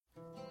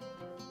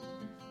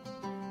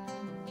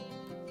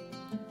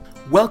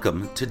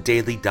Welcome to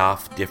Daily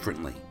Daf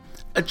Differently,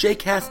 a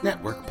JCast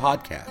Network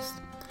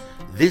podcast.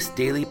 This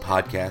daily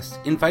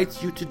podcast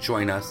invites you to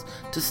join us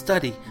to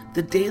study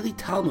the daily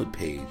Talmud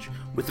page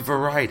with a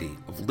variety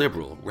of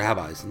liberal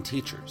rabbis and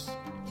teachers.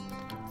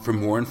 For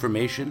more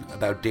information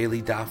about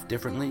Daily Daf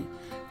Differently,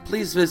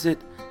 please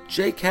visit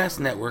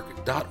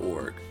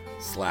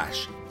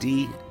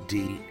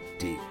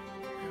jcastnetwork.org/DDD.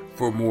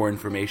 For more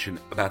information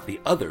about the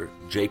other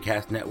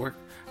JCast Network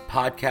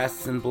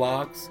podcasts and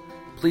blogs,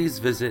 please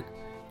visit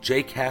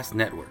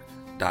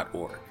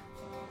jcastnetwork.org.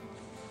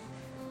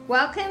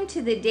 Welcome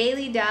to the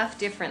Daily Daf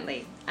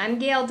Differently. I'm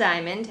Gail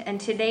Diamond,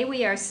 and today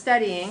we are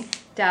studying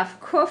Daf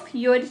Kuf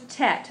Yud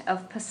Tet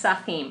of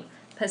Pesachim,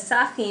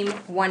 Pesachim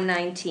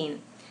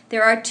 119.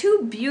 There are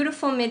two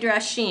beautiful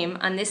midrashim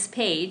on this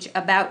page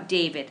about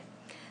David.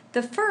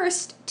 The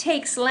first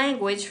takes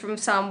language from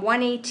Psalm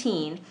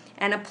 118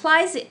 and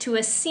applies it to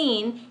a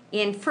scene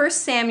in 1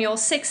 Samuel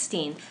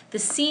 16, the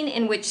scene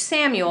in which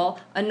Samuel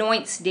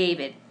anoints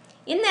David.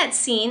 In that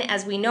scene,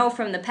 as we know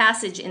from the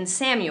passage in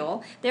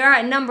Samuel, there are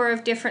a number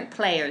of different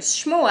players.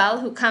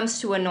 Shmuel, who comes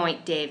to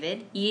anoint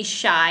David,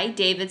 Yishai,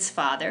 David's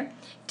father,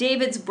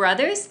 David's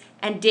brothers,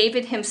 and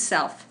David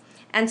himself.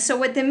 And so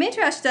what the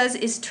Midrash does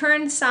is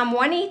turn Psalm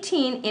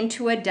 118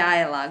 into a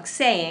dialogue,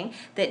 saying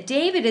that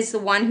David is the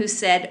one who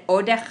said,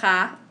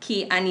 Odecha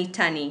ki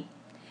anitani.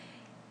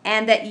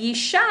 And that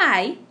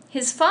Yishai,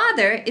 his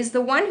father, is the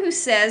one who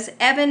says,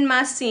 Even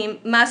masu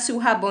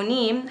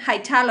habonim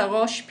haita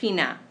larosh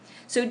pina.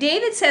 So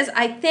David says,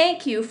 I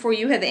thank you for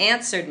you have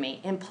answered me,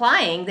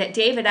 implying that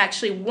David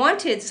actually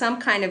wanted some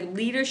kind of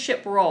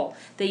leadership role.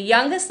 The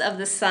youngest of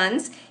the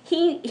sons,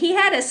 he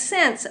had a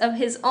sense of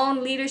his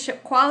own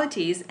leadership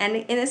qualities and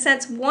in a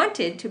sense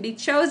wanted to be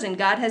chosen.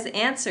 God has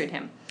answered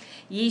him.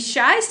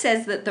 Yishai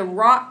says that the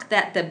rock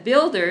that the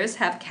builders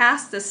have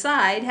cast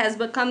aside has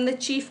become the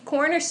chief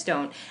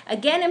cornerstone,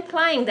 again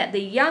implying that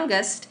the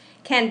youngest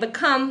can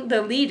become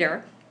the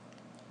leader.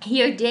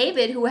 Here,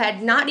 David, who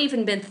had not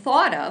even been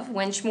thought of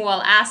when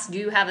Shmuel asked, do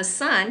you have a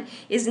son,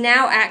 is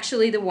now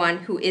actually the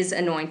one who is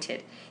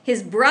anointed.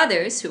 His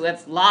brothers, who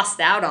have lost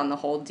out on the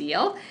whole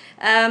deal,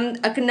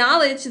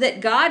 acknowledge that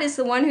God is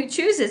the one who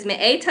chooses.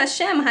 Me'et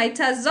Hashem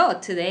haita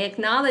zot. They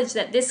acknowledge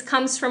that this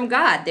comes from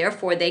God,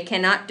 therefore they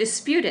cannot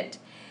dispute it.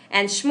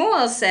 And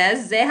Shmuel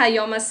says, Ze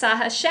hayom asah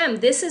Hashem.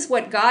 This is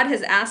what God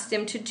has asked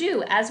him to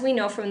do, as we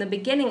know from the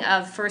beginning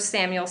of 1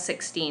 Samuel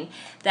 16,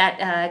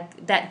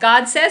 that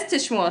God says to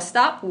Shmuel,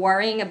 stop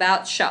worrying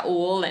about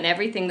Shaul and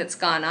everything that's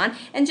gone on,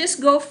 and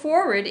just go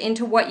forward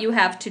into what you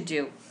have to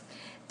do.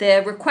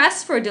 The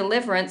request for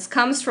deliverance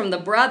comes from the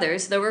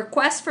brothers. The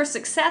request for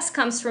success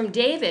comes from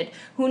David,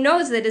 who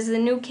knows that as the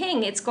new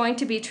king, it's going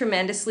to be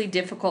tremendously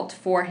difficult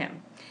for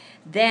him.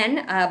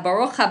 Then,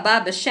 Baruch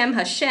haba b'shem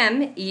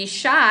Hashem,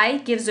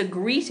 Yishai gives a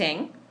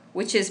greeting,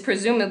 which is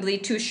presumably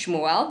to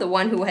Shmuel, the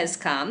one who has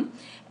come.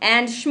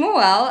 And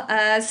Shmuel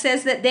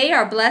says that they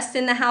are blessed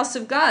in the house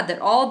of God, that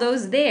all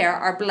those there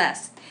are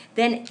blessed.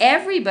 Then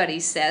everybody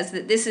says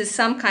that this is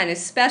some kind of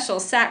special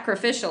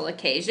sacrificial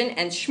occasion,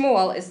 and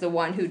Shmuel is the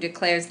one who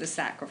declares the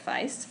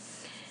sacrifice.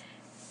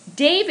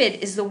 David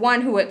is the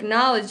one who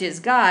acknowledges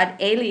God,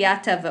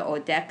 Eliata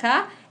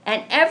ve'odeka,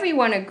 and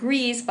everyone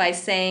agrees by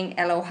saying,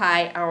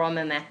 Elohai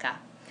aromemeka.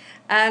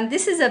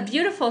 This is a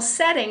beautiful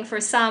setting for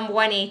Psalm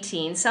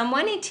 118. Psalm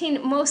 118,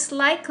 most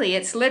likely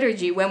its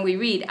liturgy, when we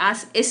read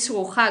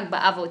Isru Chag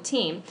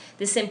Ba'avotim,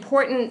 this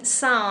important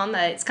psalm,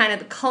 it's kind of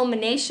the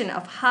culmination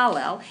of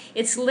Hallel.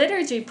 Its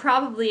liturgy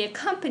probably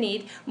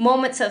accompanied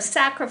moments of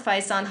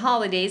sacrifice on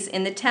holidays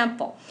in the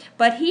temple.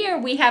 But here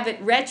we have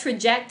it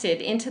retrojected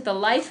into the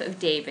life of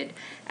David.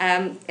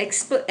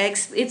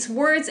 Its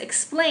words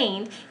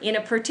explained in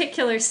a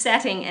particular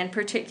setting and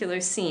particular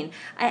scene.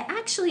 I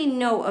actually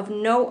know of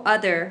no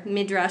other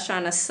midrash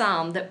on a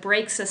psalm that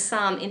breaks a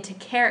psalm into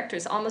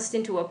characters, almost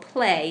into a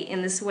play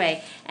in this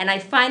way. And I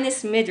find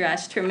this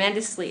midrash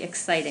tremendously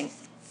exciting.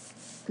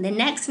 The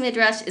next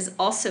midrash is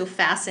also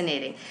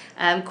fascinating.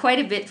 Quite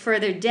a bit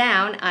further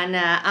down on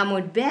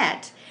Amud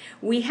Bet,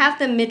 we have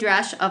the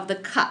midrash of the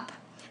cup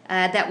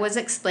that was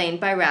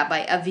explained by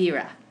Rabbi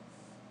Avira.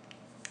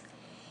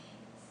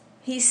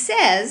 He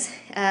says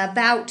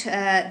about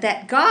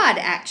that God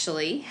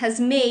actually has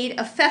made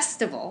a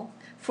festival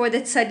for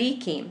the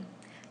tzaddikim.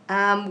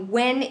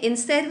 When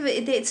instead of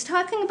it's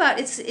talking about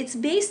it's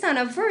based on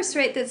a verse,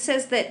 right, that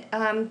says that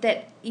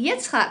that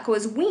Yitzchak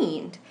was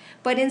weaned,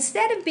 but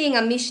instead of being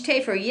a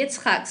mishteh for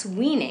Yitzchak's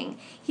weaning,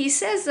 he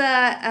says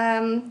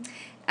Atid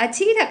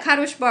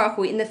HaKadosh Baruch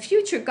Hu, in the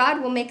future God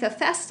will make a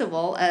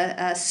festival,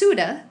 a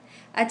Suda.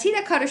 עתיד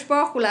הקדוש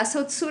ברוך הוא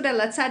לעשות סעודה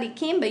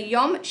לצדיקים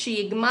ביום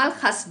שיגמל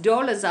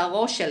חסדו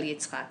לזרעו של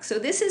יצחק. So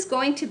this is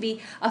going to be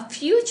a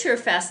future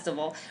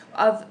festival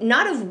of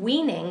not of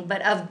weaning,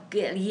 but of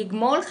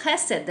yigmol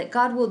chesed, that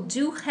God will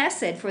do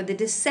chesed for the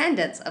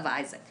descendants of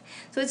Isaac.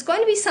 So it's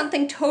going to be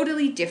something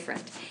totally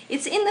different.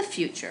 It's in the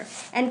future.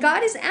 And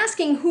God is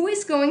asking who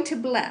is going to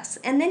bless.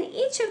 And then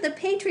each of the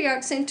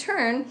patriarchs in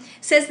turn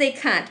says they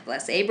can't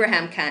bless.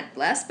 Abraham can't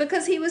bless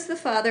because he was the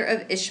father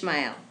of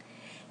Ishmael.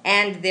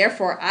 And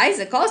therefore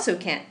Isaac also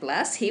can't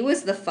bless. He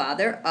was the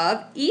father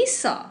of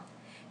Esau.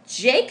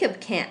 Jacob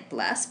can't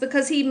bless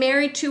because he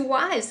married 2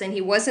 wives, and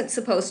he wasn't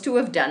supposed to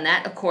have done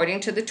that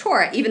according to the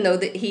Torah, even though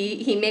that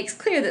he makes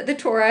clear that the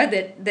Torah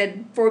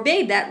that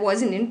forbade that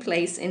wasn't in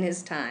place in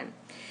his time.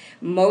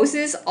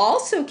 Moses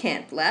also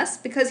can't bless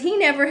because he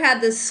never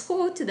had the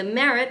zchut, the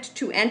merit,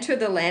 to enter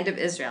the land of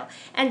Israel.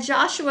 And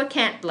Joshua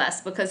can't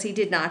bless because he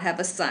did not have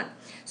a son.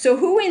 So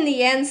who in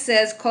the end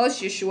says, Kos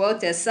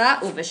Yeshuot Esa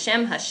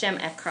Uvashem Hashem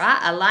Ekra,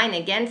 a line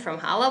again from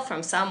Hallel,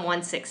 from Psalm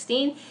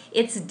 116?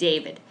 It's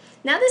David.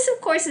 Now this,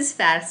 of course, is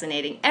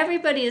fascinating.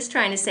 Everybody is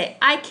trying to say,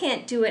 I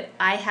can't do it,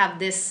 I have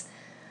this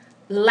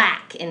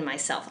lack in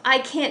myself. I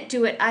can't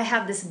do it, I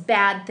have this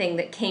bad thing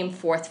that came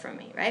forth from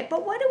me, right?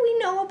 But what do we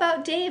know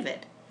about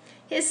David?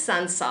 His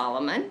son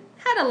Solomon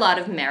had a lot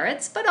of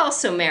merits, but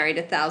also married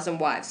 1,000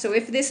 wives. So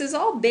if this is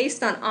all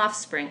based on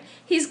offspring,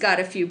 he's got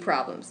a few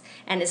problems.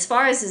 And as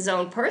far as his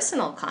own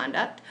personal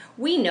conduct,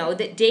 we know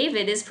that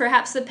David is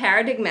perhaps the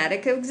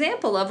paradigmatic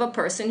example of a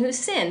person who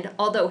sinned,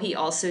 although he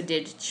also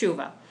did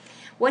tshuva.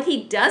 What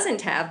he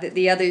doesn't have that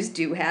the others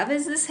do have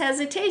is this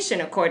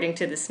hesitation, according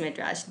to this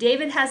midrash.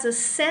 David has a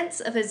sense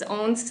of his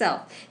own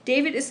self.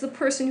 David is the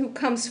person who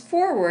comes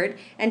forward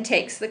and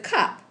takes the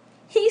cup.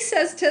 He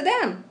says to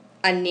them,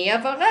 Ani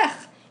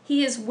avarech.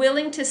 He is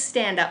willing to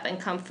stand up and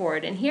come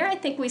forward. And here I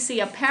think we see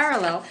a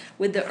parallel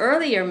with the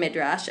earlier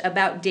midrash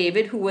about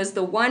David, who was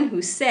the one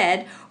who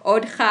said,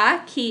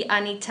 Odcha ki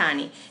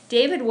anitani.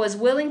 David was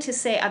willing to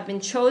say, I've been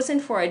chosen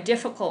for a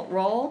difficult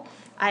role.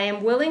 I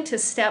am willing to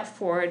step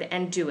forward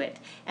and do it.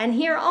 And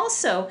here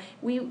also,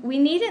 we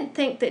needn't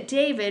think that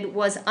David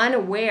was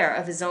unaware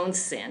of his own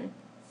sin.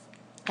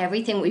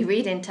 Everything we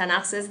read in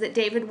Tanakh says that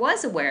David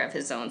was aware of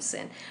his own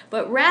sin,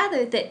 but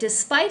rather that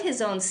despite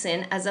his own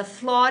sin as a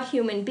flawed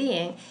human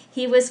being,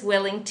 he was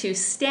willing to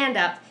stand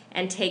up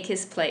and take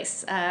his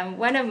place.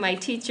 One of my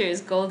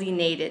teachers, Goldie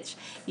Nadich,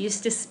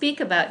 used to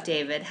speak about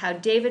David, how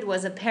David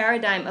was a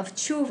paradigm of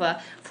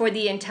tshuva for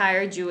the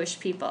entire Jewish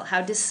people,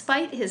 how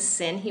despite his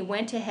sin, he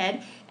went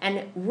ahead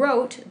and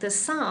wrote the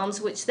Psalms,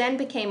 which then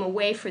became a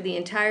way for the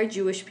entire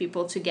Jewish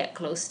people to get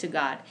close to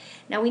God.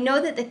 Now we know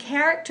that the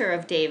character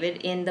of David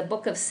in the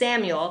book of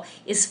Samuel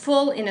is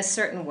full in a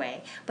certain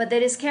way, but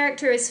that his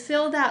character is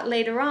filled out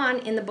later on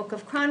in the book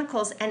of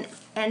Chronicles,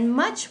 and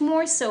much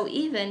more so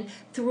even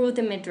through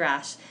the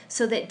Midrash,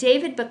 so that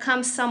David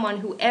becomes someone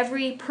who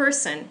every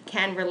person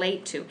can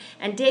relate to.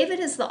 And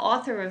David, as the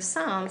author of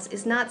Psalms,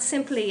 is not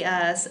simply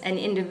as an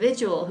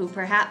individual who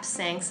perhaps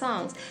sang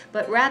songs,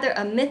 but rather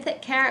a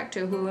mythic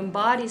character who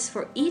embodies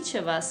for each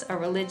of us a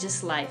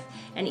religious life.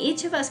 And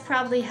each of us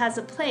probably has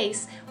a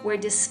place where,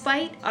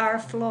 despite our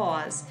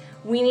flaws,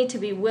 we need to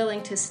be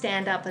willing to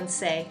stand up and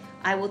say,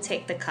 I will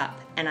take the cup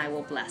and I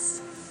will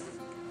bless.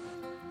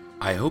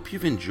 I hope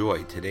you've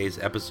enjoyed today's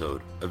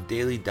episode of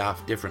Daily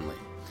Daf Differently,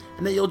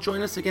 and that you'll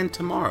join us again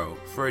tomorrow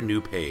for a new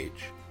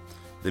page.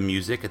 The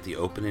music at the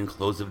open and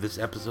close of this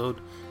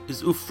episode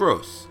is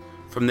Ufros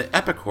from the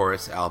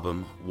Epicurus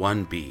album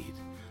One Bead,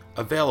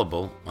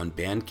 available on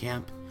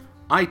Bandcamp,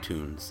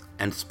 iTunes,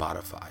 and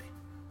Spotify.